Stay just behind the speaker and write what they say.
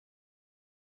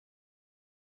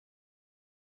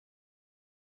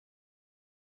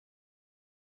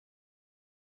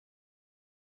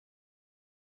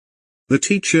The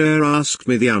teacher asked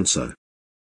me the answer.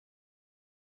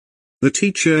 The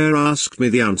teacher asked me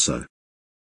the answer.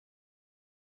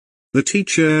 The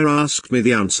teacher asked me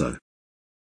the answer.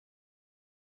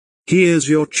 Here's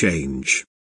your change.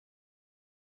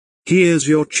 Here's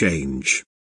your change.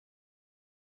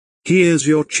 Here's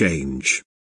your change.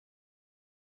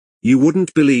 You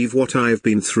wouldn't believe what I've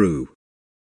been through.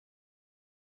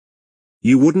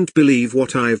 You wouldn't believe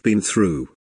what I've been through.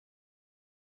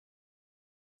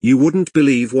 You wouldn't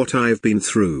believe what I've been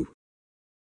through.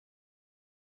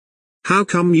 How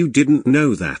come you didn't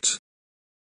know that?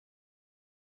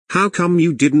 How come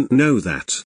you didn't know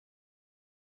that?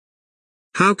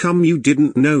 How come you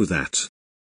didn't know that?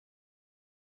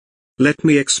 Let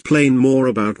me explain more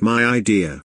about my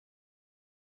idea.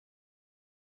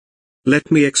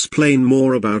 Let me explain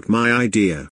more about my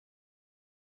idea.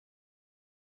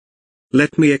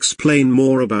 Let me explain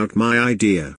more about my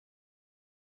idea.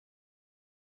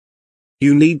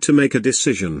 You need to make a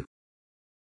decision.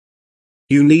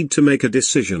 You need to make a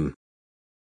decision.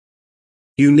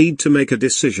 You need to make a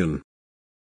decision.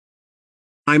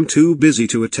 I'm too busy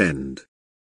to attend.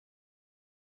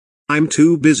 I'm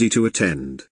too busy to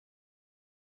attend.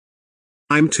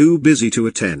 I'm too busy to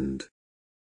attend.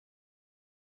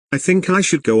 I think I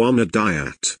should go on a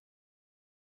diet.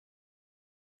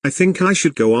 I think I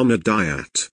should go on a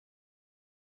diet.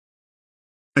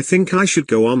 I think I should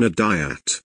go on a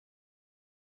diet.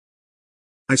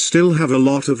 I still have a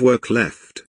lot of work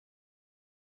left.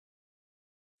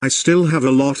 I still have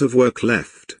a lot of work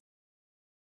left.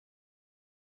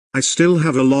 I still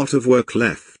have a lot of work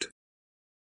left.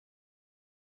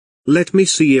 Let me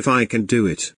see if I can do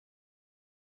it.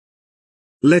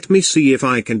 Let me see if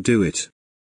I can do it.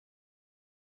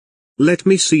 Let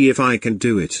me see if I can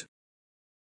do it.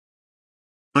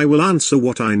 I will answer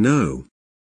what I know.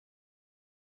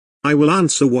 I will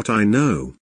answer what I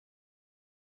know.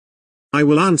 I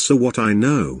will answer what I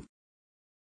know.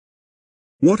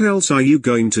 What else are you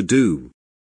going to do?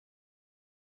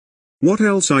 What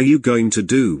else are you going to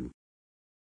do?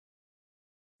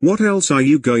 What else are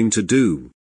you going to do?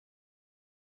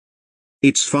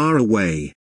 It's far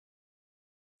away.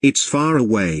 It's far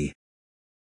away.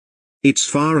 It's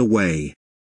far away.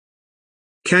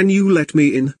 Can you let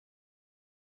me in?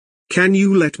 Can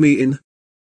you let me in?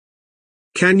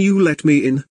 Can you let me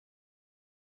in?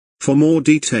 For more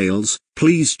details,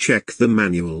 please check the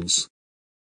manuals.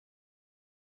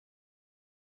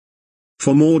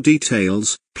 For more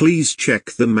details, please check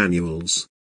the manuals.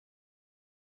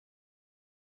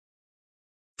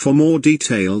 For more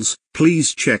details,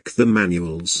 please check the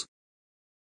manuals.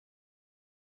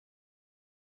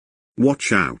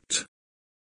 Watch out.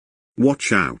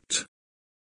 Watch out.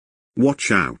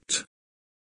 Watch out.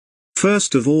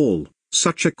 First of all,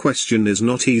 such a question is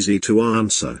not easy to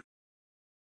answer.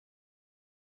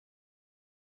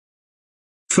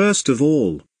 First of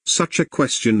all, such a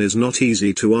question is not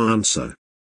easy to answer.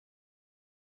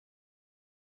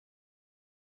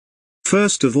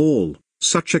 First of all,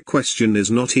 such a question is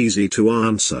not easy to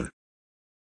answer.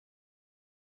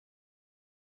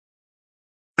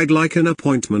 I'd like an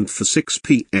appointment for 6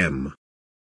 p.m.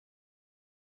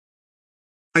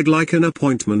 I'd like an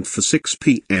appointment for 6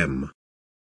 p.m.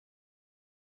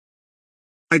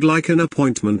 I'd like an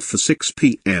appointment for 6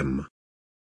 p.m.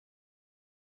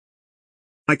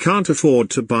 I can't afford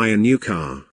to buy a new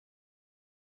car.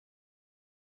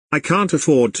 I can't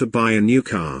afford to buy a new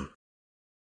car.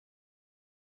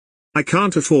 I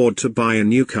can't afford to buy a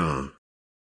new car.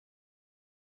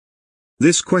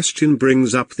 This question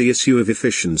brings up the issue of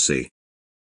efficiency.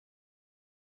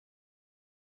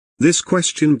 This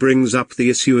question brings up the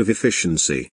issue of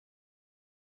efficiency.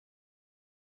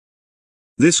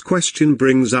 This question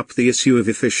brings up the issue of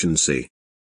efficiency.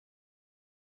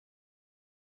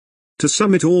 To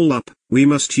sum it all up, we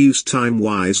must use time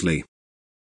wisely.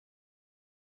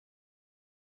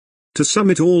 To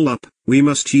sum it all up, we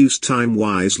must use time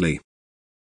wisely.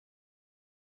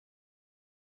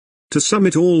 To sum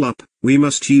it all up, we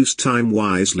must use time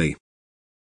wisely.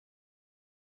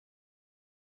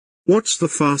 What's the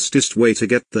fastest way to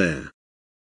get there?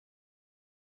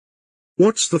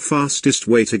 What's the fastest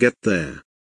way to get there?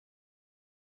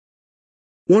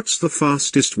 What's the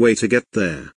fastest way to get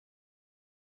there?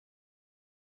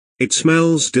 It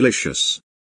smells delicious.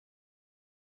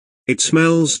 It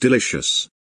smells delicious.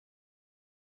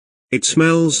 It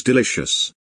smells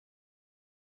delicious.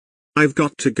 I've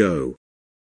got to go.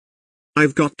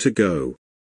 I've got to go.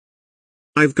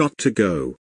 I've got to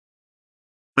go.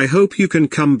 I hope you can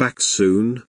come back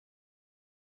soon.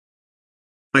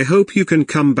 I hope you can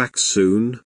come back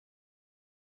soon.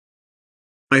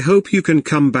 I hope you can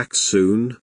come back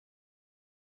soon.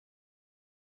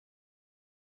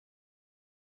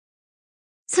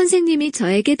 선생님이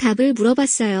저에게 답을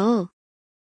물어봤어요.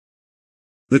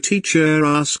 The teacher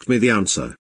asked me the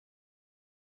answer.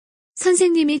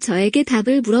 선생님이 저에게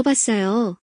답을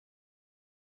물어봤어요.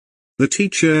 The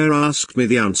teacher asked me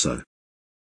the answer.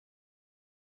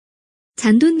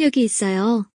 잔돈력이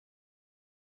있어요.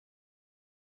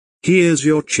 Here's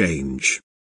your change.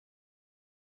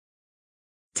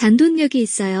 잔돈력이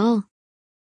있어요.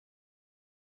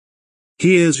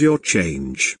 Here's your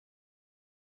change.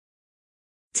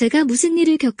 제가 무슨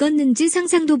일을 겪었는지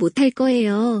상상도 못할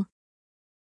거예요.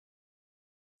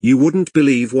 You wouldn't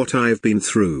believe what I've been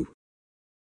through.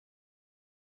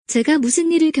 제가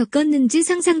무슨 일을 겪었는지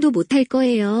상상도 못할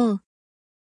거예요.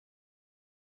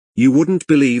 You wouldn't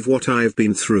believe what I've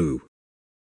been through.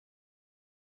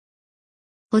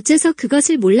 어째서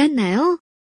그것을 몰랐나요?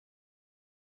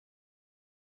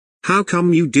 How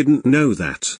come you didn't know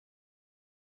that?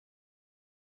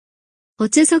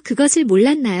 어째서 그것을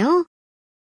몰랐나요?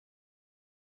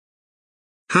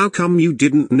 How come you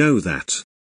didn't know that?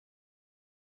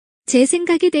 제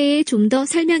생각에 대해 좀 더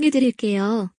설명해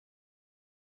드릴게요.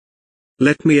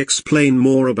 Let me explain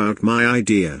more about my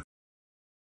idea.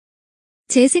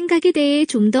 제 생각에 대해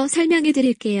좀 더 설명해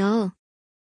드릴게요.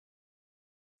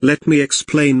 Let me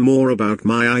explain more about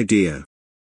my idea.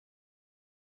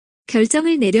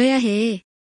 결정을 내려야 해.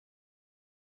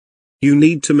 You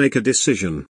need to make a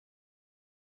decision.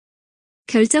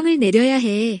 결정을 내려야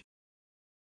해.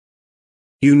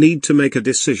 You need to make a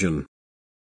decision.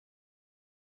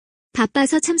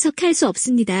 바빠서 참석할 수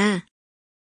없습니다.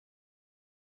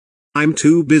 I'm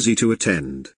too busy to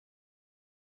attend.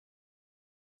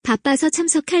 바빠서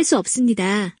참석할 수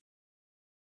없습니다.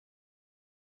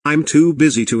 I'm too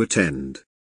busy to attend.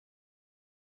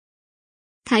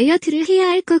 다이어트를 해야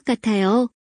할 것 같아요.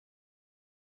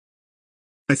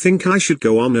 I think I should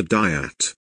go on a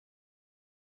diet.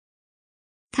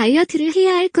 다이어트를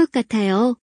해야 할 것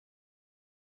같아요.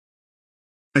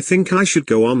 I think I should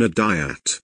go on a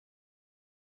diet.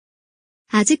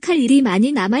 아직 할 일이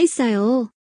많이 남아 있어요.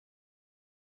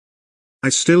 I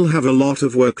still have a lot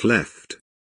of work left.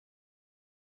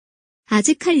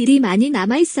 아직 할 일이 많이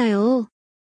남아 있어요.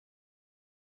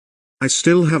 I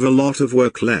still have a lot of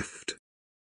work left.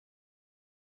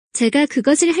 제가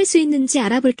그것을 할 수 있는지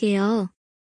알아볼게요.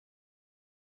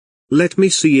 Let me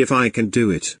see if I can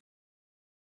do it.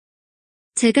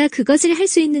 제가 그것을 할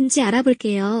수 있는지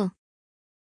알아볼게요.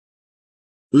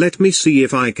 Let me see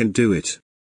if I can do it.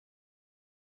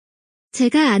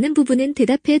 제가 아는 부분은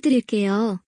대답해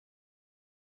드릴게요.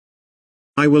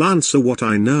 I will answer what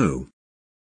I know.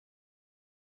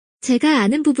 제가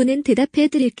아는 부분은 대답해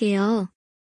드릴게요.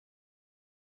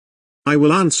 I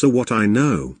will answer what I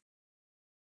know.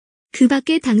 그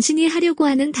밖에 당신이 하려고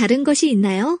하는 다른 것이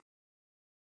있나요?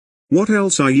 What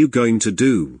else are you going to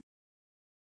do?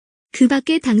 그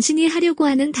밖에 당신이 하려고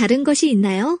하는 다른 것이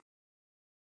있나요?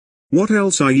 What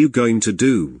else are you going to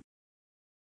do?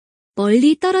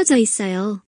 멀리 떨어져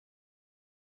있어요.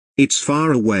 It's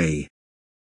far away.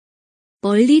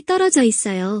 멀리 떨어져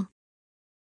있어요.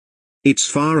 It's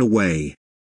far away.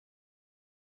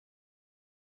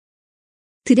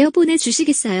 들여보내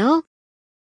주시겠어요?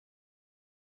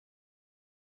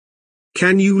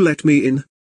 Can you let me in?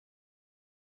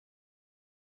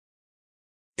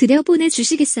 들여보내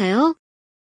주시겠어요?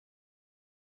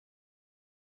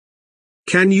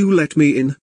 Can you let me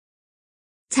in?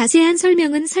 자세한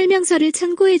설명은 설명서를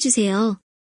참고해 주세요.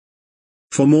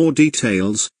 For more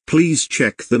details, please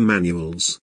check the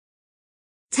manuals.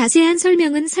 자세한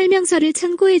설명은 설명서를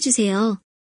참고해 주세요.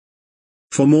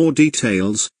 For more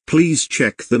details, please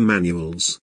check the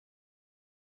manuals.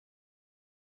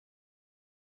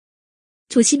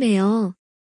 조심해요.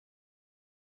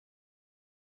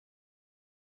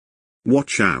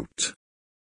 Watch out.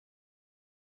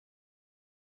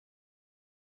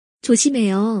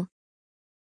 조심해요.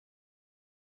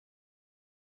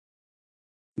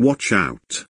 Watch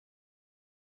out.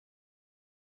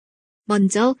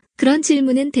 먼저, 그런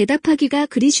질문은 대답하기가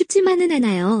그리 쉽지만은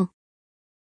않아요.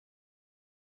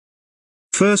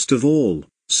 First of all,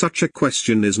 such a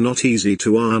question is not easy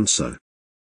to answer.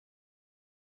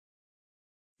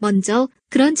 먼저,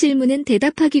 그런 질문은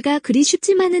대답하기가 그리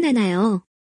쉽지만은 않아요.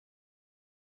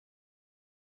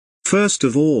 First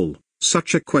of all,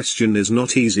 such a question is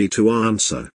not easy to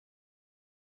answer.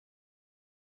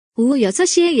 오후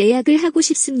 6시에 예약을 하고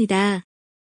싶습니다.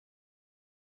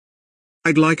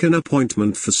 I'd like an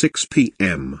appointment for 6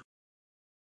 p.m.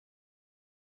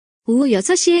 오후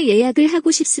 6시에 예약을 하고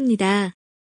싶습니다.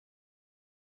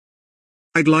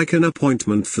 I'd like an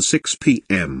appointment for 6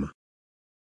 p.m.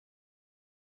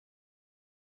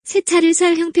 새 차를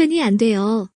살 형편이 안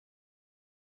돼요.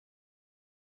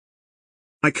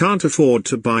 I can't afford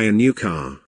to buy a new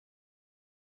car.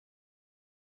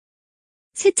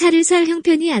 새 차를 살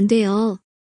형편이 안 돼요.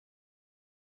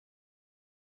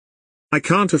 I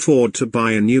can't afford to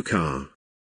buy a new car.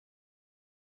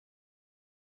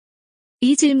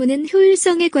 이 질문은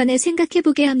효율성에 관해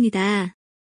생각해보게 합니다.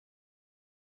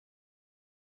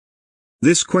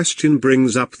 This question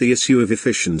brings up the issue of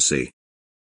efficiency.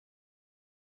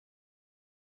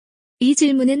 이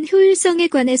질문은 효율성에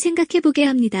관해 생각해보게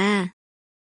합니다.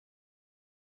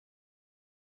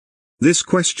 This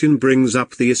question brings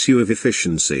up the issue of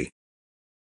efficiency.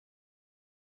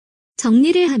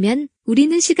 정리를 하면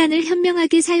우리는 시간을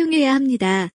현명하게 사용해야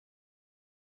합니다.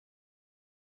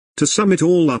 To sum it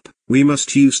all up, we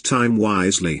must use time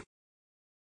wisely.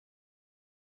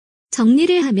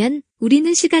 정리를 하면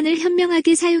우리는 시간을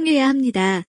현명하게 사용해야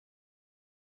합니다.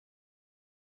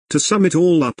 To sum it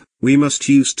all up, we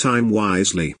must use time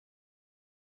wisely.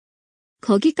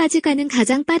 거기까지 가는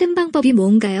가장 빠른 방법이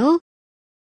뭔가요?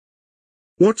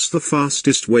 What's the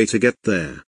fastest way to get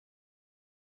there?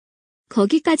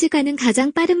 거기까지 가는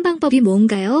가장 빠른 방법이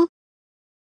뭔가요?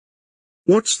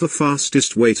 What's the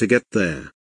fastest way to get there?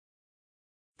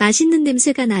 맛있는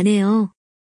냄새가 나네요.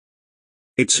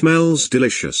 It smells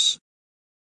delicious.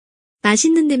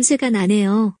 맛있는 냄새가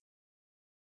나네요.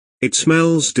 It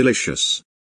smells delicious.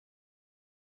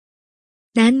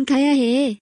 난 가야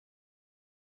해.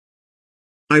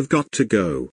 I've got to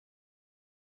go.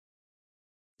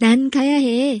 난 가야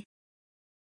해.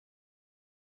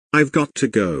 I've got to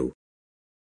go.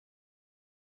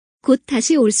 곧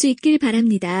다시 올 수 있길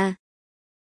바랍니다.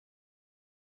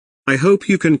 I hope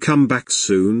you can come back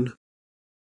soon.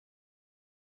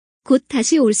 곧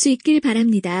다시 올 수 있길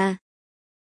바랍니다.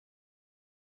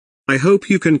 I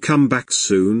hope you can come back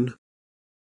soon.